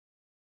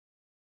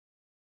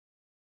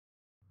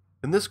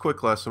In this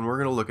quick lesson, we're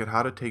going to look at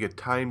how to take a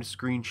timed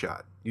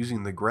screenshot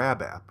using the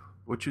Grab app,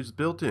 which is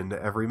built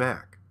into every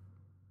Mac.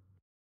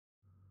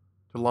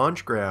 To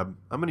launch Grab,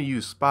 I'm going to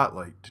use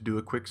Spotlight to do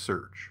a quick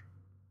search.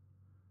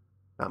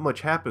 Not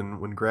much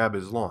happened when Grab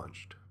is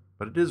launched,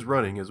 but it is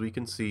running as we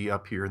can see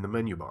up here in the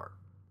menu bar.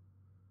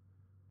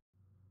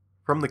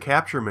 From the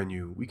Capture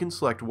menu, we can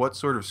select what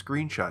sort of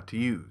screenshot to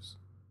use.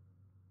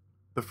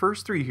 The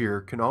first three here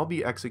can all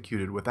be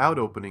executed without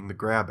opening the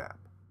Grab app.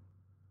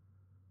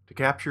 To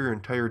capture your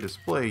entire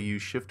display,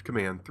 use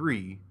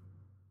Shift-Command-3.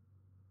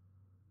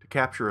 To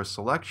capture a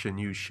selection,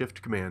 use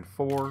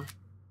Shift-Command-4.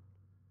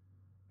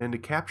 And to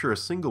capture a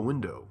single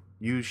window,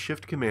 use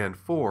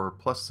Shift-Command-4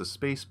 plus the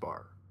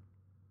spacebar.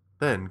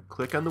 Then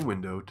click on the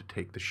window to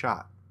take the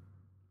shot.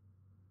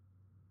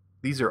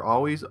 These are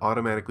always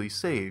automatically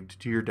saved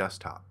to your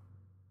desktop.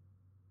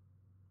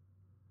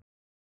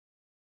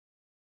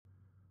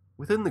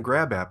 Within the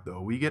Grab app,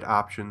 though, we get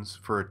options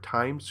for a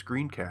timed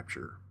screen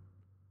capture,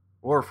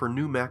 or for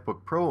new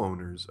MacBook Pro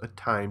owners, a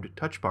timed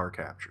touch bar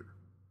capture.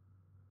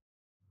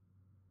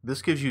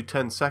 This gives you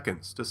 10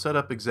 seconds to set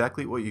up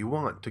exactly what you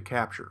want to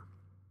capture.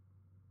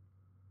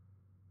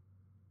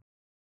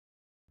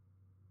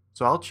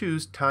 So I'll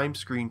choose Time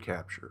Screen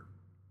Capture,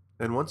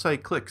 and once I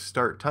click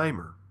Start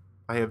Timer,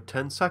 I have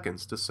 10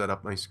 seconds to set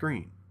up my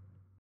screen.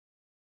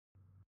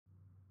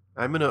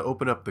 I'm going to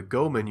open up the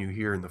Go menu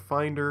here in the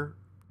Finder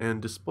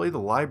and display the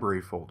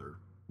library folder,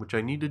 which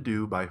I need to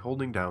do by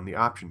holding down the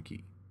Option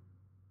key.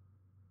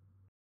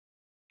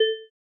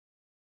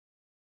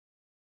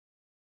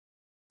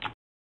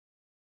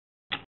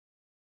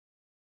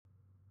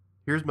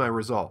 Here's my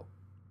result.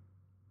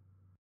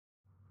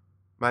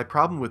 My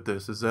problem with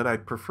this is that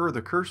I'd prefer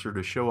the cursor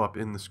to show up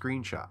in the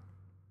screenshot.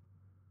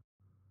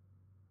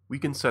 We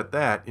can set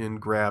that in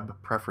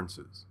Grab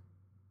Preferences.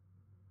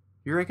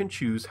 Here I can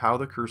choose how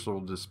the cursor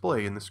will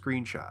display in the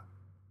screenshot.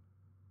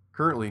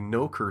 Currently,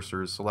 no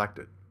cursor is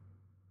selected.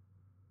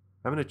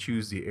 I'm going to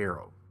choose the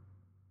arrow.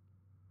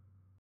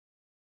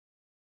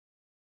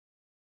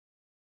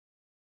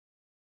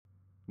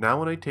 Now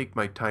when I take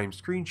my timed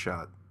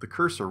screenshot, the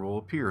cursor will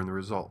appear in the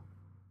result.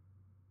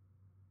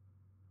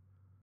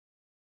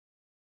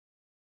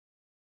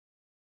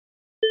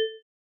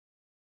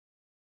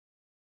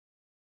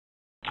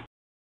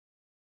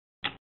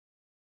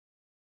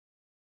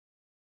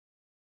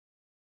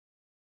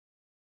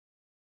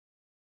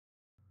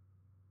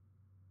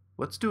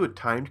 Let's do a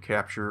timed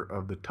capture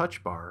of the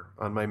touch bar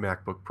on my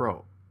MacBook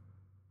Pro.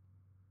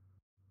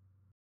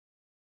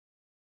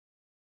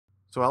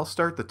 So I'll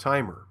start the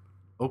timer,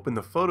 open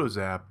the Photos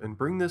app, and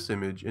bring this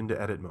image into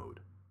edit mode.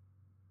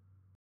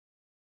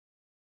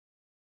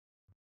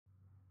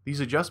 These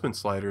adjustment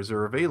sliders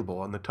are available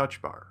on the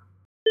touch bar.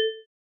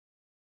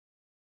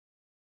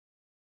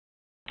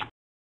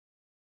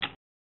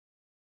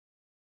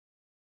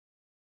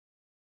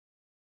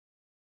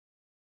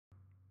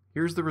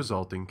 Here's the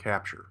resulting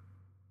capture.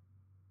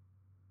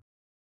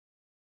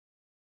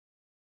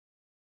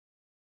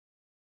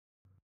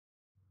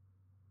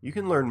 You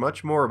can learn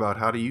much more about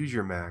how to use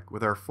your Mac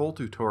with our full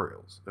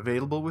tutorials,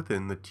 available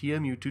within the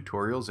TMU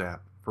Tutorials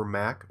app for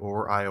Mac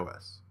or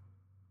iOS.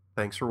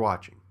 Thanks for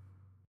watching.